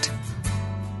learn it.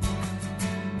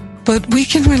 But we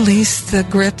can release the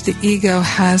grip the ego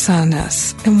has on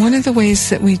us. And one of the ways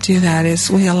that we do that is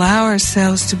we allow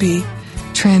ourselves to be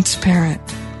transparent.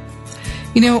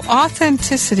 You know,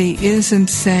 authenticity isn't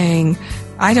saying,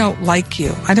 I don't like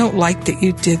you. I don't like that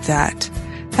you did that.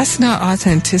 That's not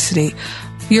authenticity.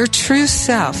 Your true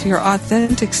self, your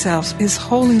authentic self, is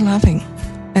wholly loving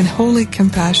and wholly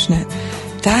compassionate.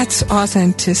 That's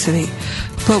authenticity.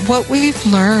 But what we've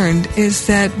learned is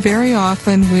that very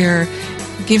often we're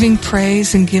giving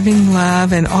praise and giving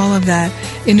love and all of that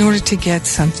in order to get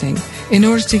something, in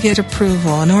order to get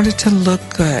approval, in order to look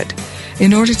good,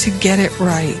 in order to get it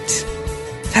right.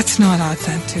 That's not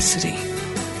authenticity.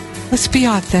 Let's be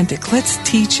authentic. Let's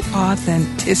teach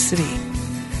authenticity.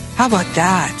 How about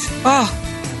that? Oh,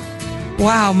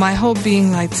 wow, my whole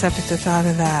being lights up at the thought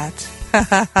of that.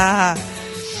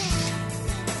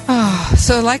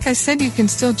 So like I said, you can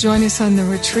still join us on the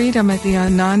retreat. I'm at the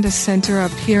Ananda Center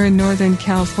up here in Northern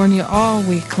California all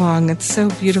week long. It's so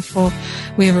beautiful.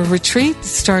 We have a retreat that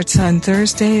starts on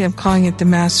Thursday. I'm calling it the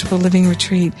Masterful Living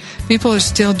Retreat. People are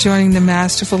still joining the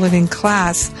Masterful Living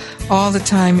class all the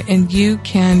time, and you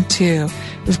can too.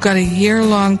 We've got a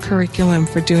year-long curriculum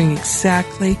for doing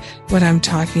exactly what I'm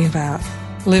talking about.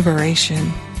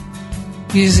 Liberation.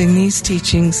 Using these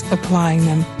teachings, applying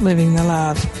them, living the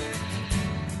love.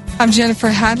 I'm Jennifer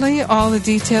Hadley. All the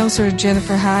details are at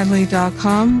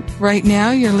jenniferhadley.com. Right now,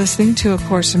 you're listening to A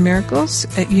Course in Miracles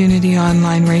at Unity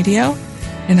Online Radio,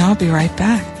 and I'll be right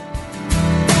back.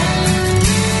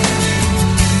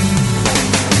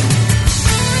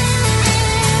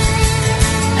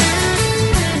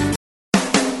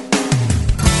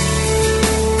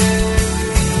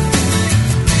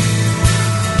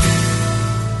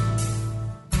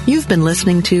 You've been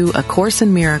listening to A Course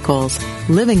in Miracles,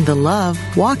 Living the Love,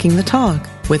 Walking the Talk,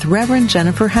 with Reverend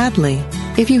Jennifer Hadley.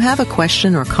 If you have a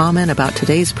question or comment about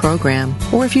today's program,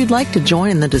 or if you'd like to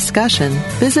join in the discussion,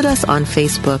 visit us on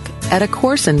Facebook at A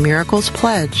Course in Miracles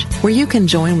Pledge, where you can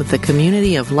join with the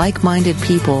community of like-minded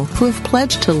people who have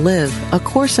pledged to live A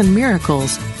Course in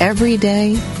Miracles every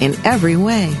day in every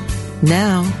way.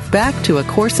 Now, back to A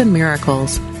Course in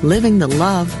Miracles, Living the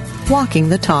Love, Walking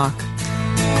the Talk.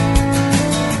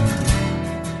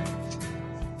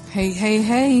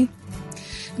 Hey.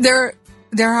 There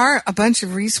are a bunch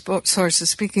of resources,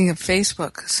 speaking of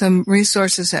Facebook, some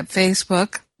resources at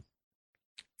Facebook.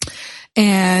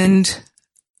 And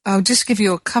I'll just give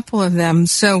you a couple of them.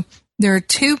 So there are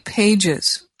 2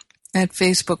 pages at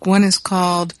Facebook. One is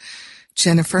called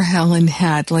Jennifer Helen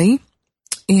Hadley.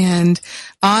 And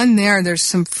on there's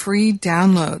some free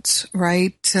downloads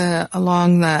right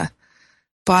along the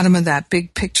bottom of that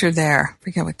big picture there. I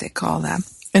forget what they call that.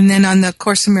 And then on the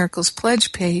Course in Miracles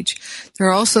pledge page, there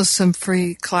are also some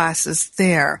free classes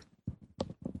there.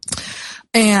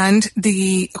 And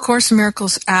the Course in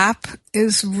Miracles app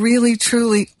is really,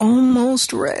 truly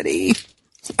almost ready.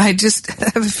 I just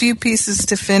have a few pieces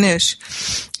to finish,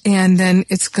 and then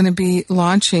it's going to be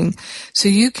launching. So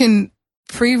you can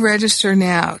pre-register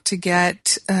now to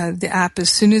get the app as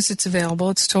soon as it's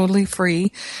available. It's totally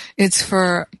free. It's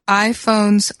for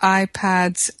iPhones,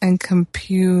 iPads, and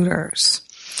computers.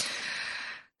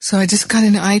 So I just got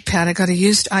an iPad. I got a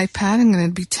used iPad. I'm going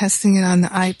to be testing it on the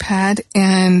iPad,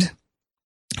 and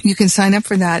you can sign up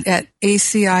for that at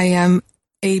acimapp.com,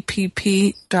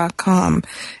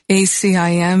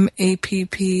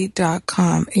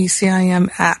 acimapp.com,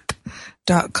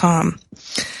 acimapp.com.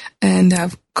 And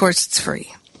of course, it's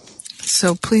free.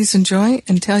 So please enjoy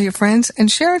and tell your friends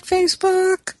and share it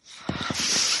Facebook.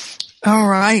 All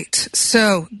right.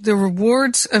 So the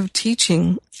rewards of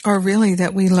teaching are really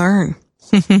that we learn.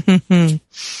 I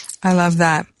love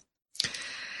that.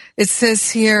 It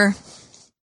says here,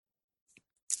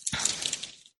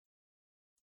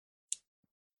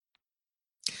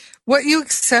 what you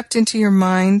accept into your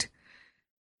mind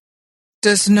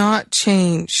does not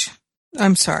change.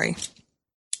 I'm sorry.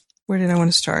 Where did I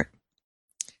want to start?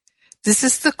 This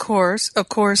is the course, a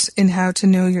course in how to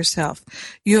know yourself.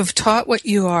 You have taught what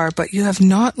you are, but you have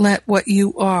not let what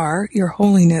you are, your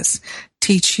holiness,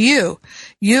 teach you.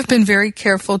 You have been very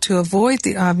careful to avoid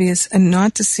the obvious and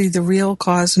not to see the real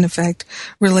cause and effect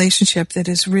relationship that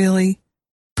is really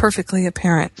perfectly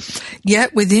apparent.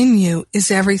 Yet within you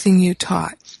is everything you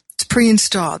taught. It's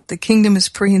pre-installed. The kingdom is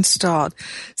pre-installed.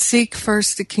 Seek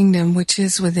first the kingdom which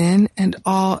is within, and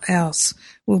all else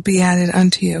will be added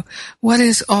unto you. What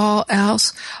is all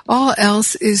else? All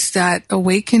else is that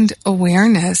awakened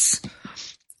awareness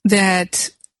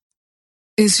that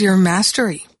is your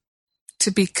mastery,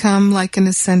 to become like an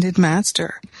ascended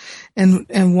master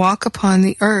and walk upon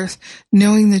the earth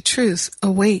knowing the truth,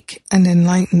 awake and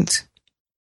enlightened.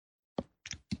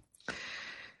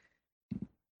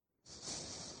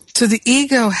 So the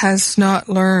ego has not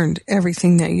learned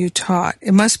everything that you taught.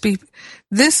 It must be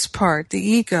this part, the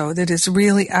ego, that is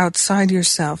really outside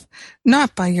yourself,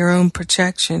 not by your own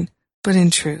projection, but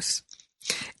in truth.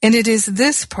 And it is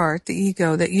this part, the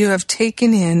ego, that you have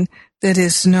taken in that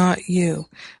is not you.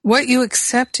 What you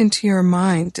accept into your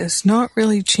mind does not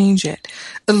really change it.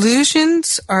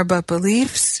 Illusions are but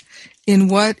beliefs in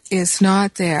what is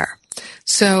not there.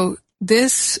 So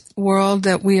this world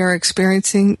that we are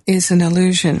experiencing is an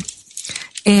illusion,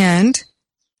 and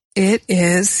it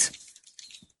is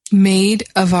made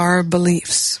of our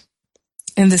beliefs.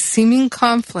 And the seeming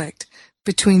conflict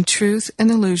between truth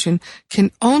and illusion can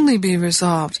only be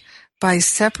resolved by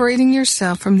separating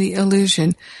yourself from the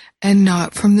illusion and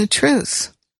not from the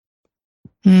truth.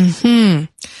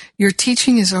 Your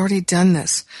teaching has already done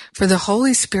this, for the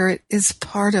Holy Spirit is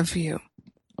part of you.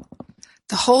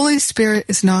 The Holy Spirit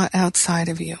is not outside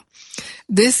of you.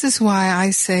 This is why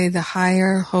I say the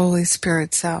higher Holy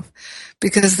Spirit self,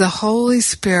 because the Holy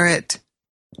Spirit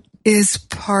is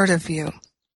part of you.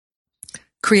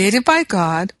 Created by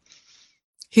God,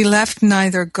 He left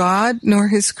neither God nor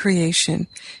His creation.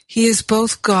 He is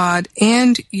both God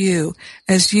and you,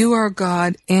 as you are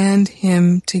God and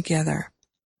Him together.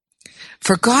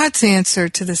 For God's answer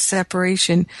to the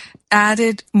separation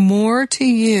added more to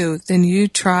you than you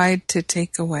tried to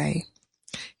take away.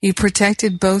 He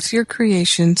protected both your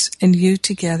creations and you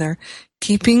together,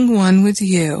 keeping one with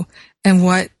you and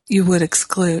what you would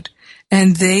exclude.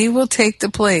 And they will take the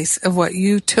place of what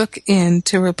you took in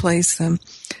to replace them.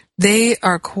 They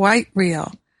are quite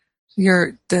real.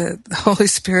 the Holy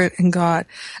Spirit and God,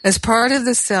 as part of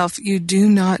the self you do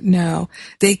not know.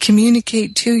 They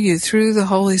communicate to you through the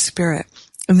Holy Spirit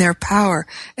and their power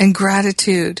and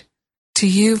gratitude to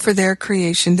you for their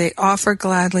creation. They offer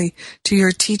gladly to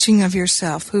your teaching of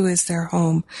yourself, who is their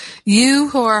home. You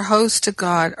who are host to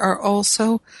God are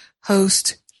also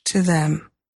host to them.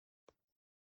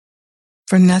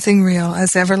 For nothing real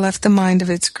has ever left the mind of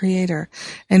its creator,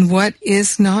 and what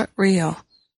is not real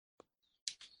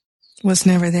was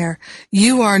never there.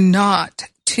 You are not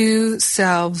two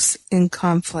selves in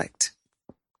conflict.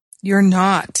 You're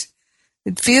not.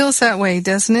 It feels that way,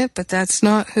 doesn't it? But that's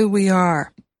not who we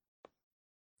are.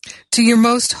 To your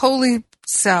most holy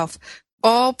self,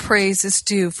 all praise is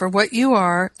due for what you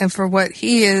are and for what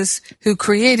He is who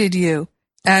created you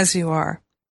as you are.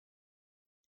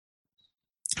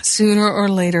 Sooner or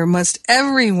later must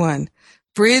everyone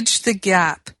bridge the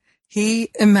gap he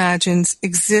imagines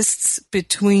exists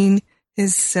between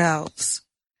his selves.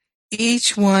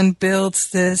 Each one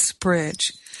builds this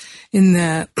bridge. In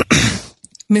the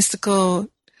mystical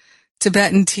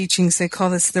Tibetan teachings, they call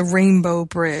this the rainbow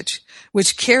bridge,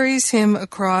 which carries him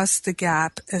across the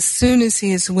gap as soon as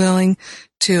he is willing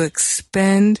to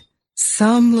expend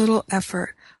some little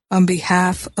effort on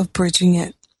behalf of bridging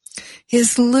it.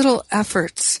 His little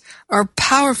efforts are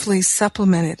powerfully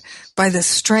supplemented by the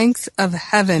strength of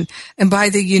heaven and by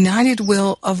the united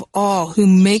will of all who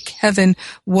make heaven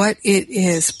what it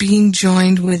is, being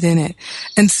joined within it.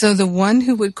 And so the one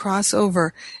who would cross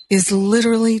over is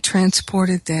literally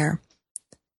transported there.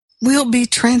 We'll be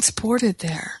transported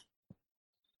there.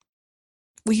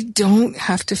 We don't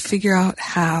have to figure out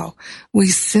how. We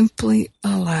simply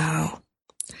allow.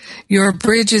 Your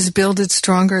bridge is builded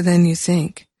stronger than you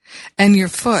think, and your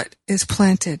foot is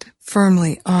planted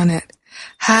firmly on it.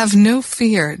 Have no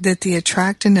fear that the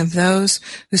attraction of those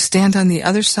who stand on the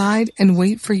other side and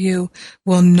wait for you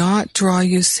will not draw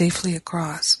you safely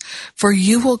across, for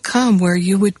you will come where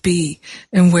you would be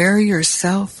and where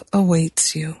yourself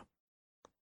awaits you.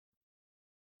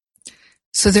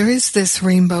 So there is this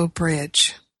rainbow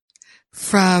bridge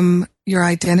from your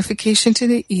identification to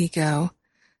the ego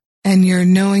and your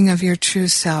knowing of your true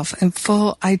self and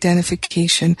full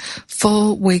identification,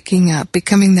 full waking up,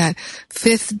 becoming that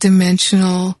fifth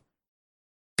dimensional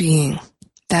being,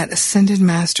 that ascended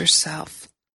master self.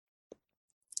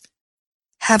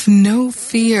 Have no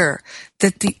fear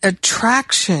that the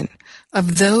attraction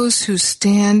of those who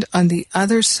stand on the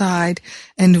other side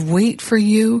and wait for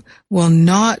you will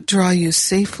not draw you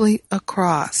safely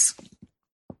across.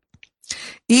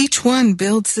 Each one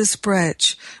builds this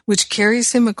bridge, which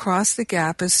carries him across the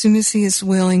gap as soon as he is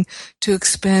willing to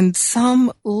expend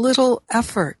some little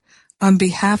effort on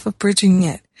behalf of bridging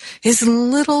it. His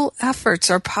little efforts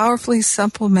are powerfully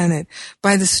supplemented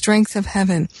by the strength of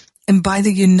heaven and by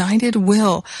the united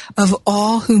will of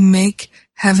all who make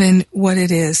heaven what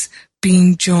it is,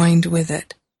 being joined with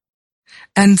it.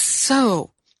 And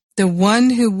so, the one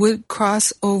who would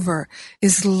cross over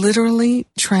is literally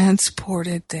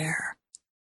transported there.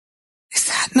 Is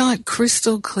that not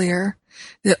crystal clear?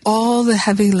 That all the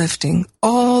heavy lifting,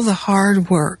 all the hard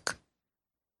work,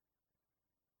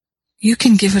 you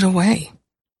can give it away.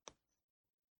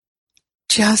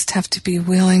 Just have to be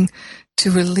willing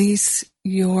to release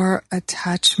your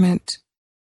attachment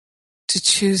to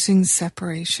choosing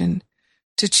separation,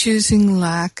 to choosing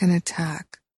lack and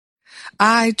attack.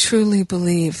 I truly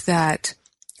believe that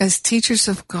as teachers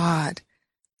of God,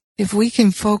 if we can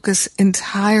focus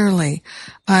entirely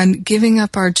on giving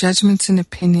up our judgments and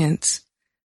opinions,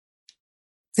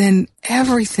 then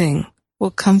everything will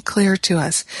come clear to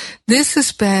us. This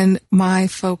has been my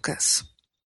focus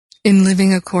in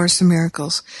living A Course in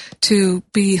Miracles, to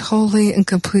be wholly and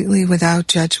completely without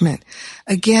judgment.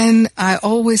 Again, I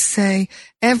always say,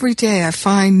 every day I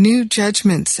find new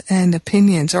judgments and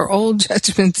opinions, or old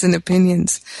judgments and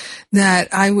opinions,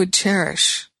 that I would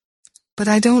cherish. But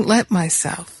I don't let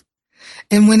myself.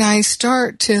 And when I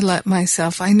start to let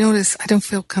myself, I notice I don't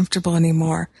feel comfortable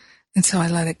anymore. And so I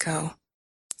let it go.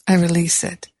 I release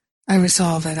it. I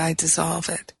resolve it. I dissolve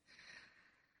it.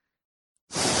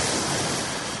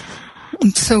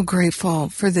 I'm so grateful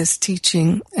for this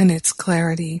teaching and its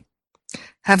clarity.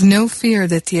 Have no fear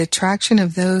that the attraction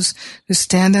of those who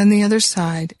stand on the other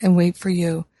side and wait for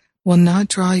you will not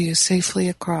draw you safely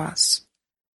across.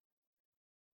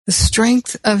 The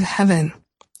strength of heaven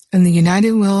and the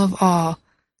united will of all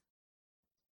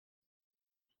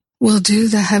will do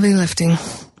the heavy lifting.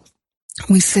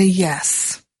 We say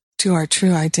yes to our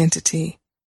true identity.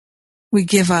 We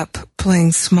give up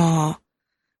playing small.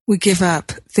 We give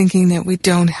up thinking that we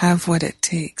don't have what it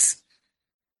takes.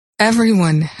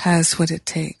 Everyone has what it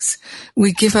takes.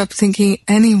 We give up thinking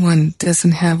anyone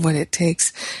doesn't have what it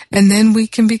takes, and then we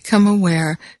can become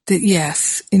aware that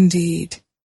yes, indeed,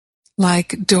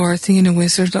 like Dorothy in A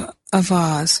Wizard of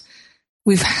Oz,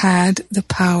 we've had the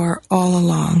power all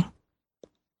along.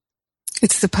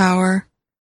 It's the power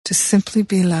to simply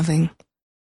be loving,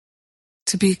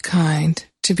 to be kind,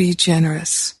 to be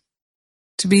generous,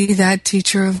 to be that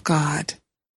teacher of God,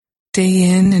 day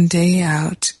in and day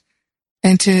out,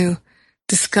 and to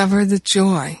discover the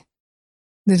joy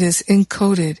that is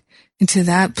encoded into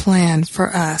that plan for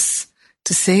us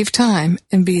to save time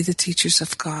and be the teachers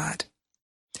of God.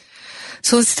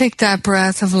 So let's take that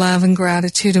breath of love and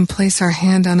gratitude and place our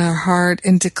hand on our heart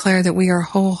and declare that we are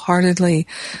wholeheartedly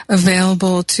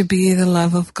available to be the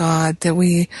love of God, that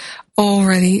we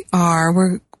already are.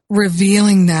 We're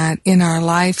revealing that in our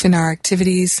life, in our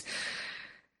activities,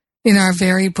 in our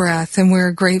very breath, and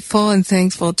we're grateful and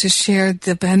thankful to share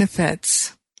the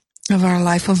benefits of our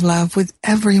life of love with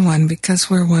everyone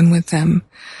because we're one with them.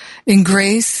 In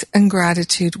grace and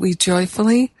gratitude, we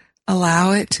joyfully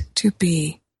allow it to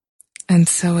be. And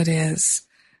so it is.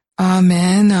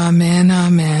 Amen, amen,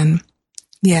 amen.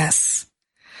 Yes.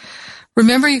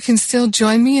 Remember, you can still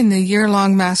join me in the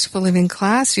year-long Masterful Living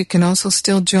class. You can also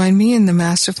still join me in the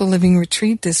Masterful Living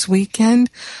Retreat this weekend.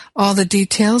 All the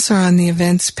details are on the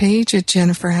events page at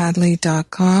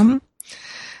jenniferhadley.com.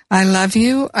 I love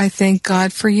you. I thank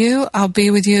God for you. I'll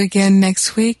be with you again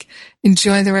next week.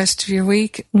 Enjoy the rest of your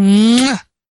week. Mwah!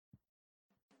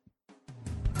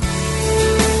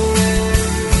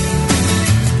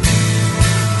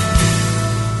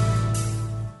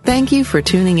 Thank you for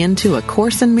tuning in to A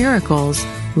Course in Miracles,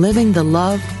 Living the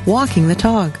Love, Walking the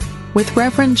Talk, with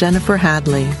Reverend Jennifer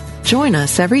Hadley. Join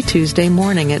us every Tuesday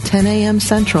morning at 10 a.m.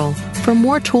 Central for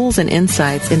more tools and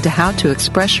insights into how to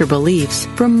express your beliefs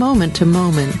from moment to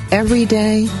moment, every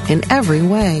day, in every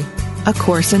way. A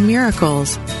Course in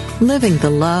Miracles, Living the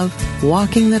Love,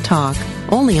 Walking the Talk,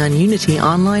 only on Unity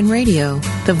Online Radio,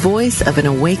 the voice of an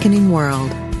awakening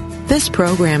world. This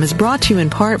program is brought to you in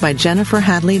part by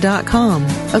JenniferHadley.com,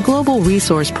 a global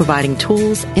resource providing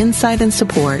tools, insight, and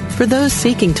support for those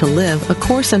seeking to live A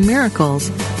Course in Miracles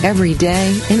every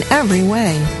day in every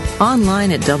way.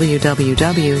 Online at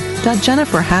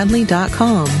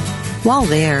www.jenniferhadley.com. While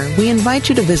there, we invite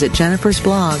you to visit Jennifer's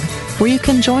blog, where you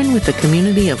can join with the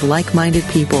community of like-minded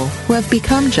people who have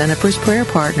become Jennifer's prayer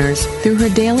partners through her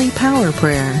daily power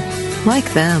prayer.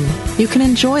 Like them, you can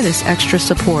enjoy this extra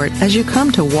support as you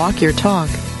come to walk your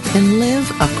talk and live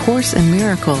A Course in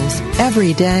Miracles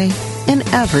every day in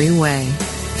every way.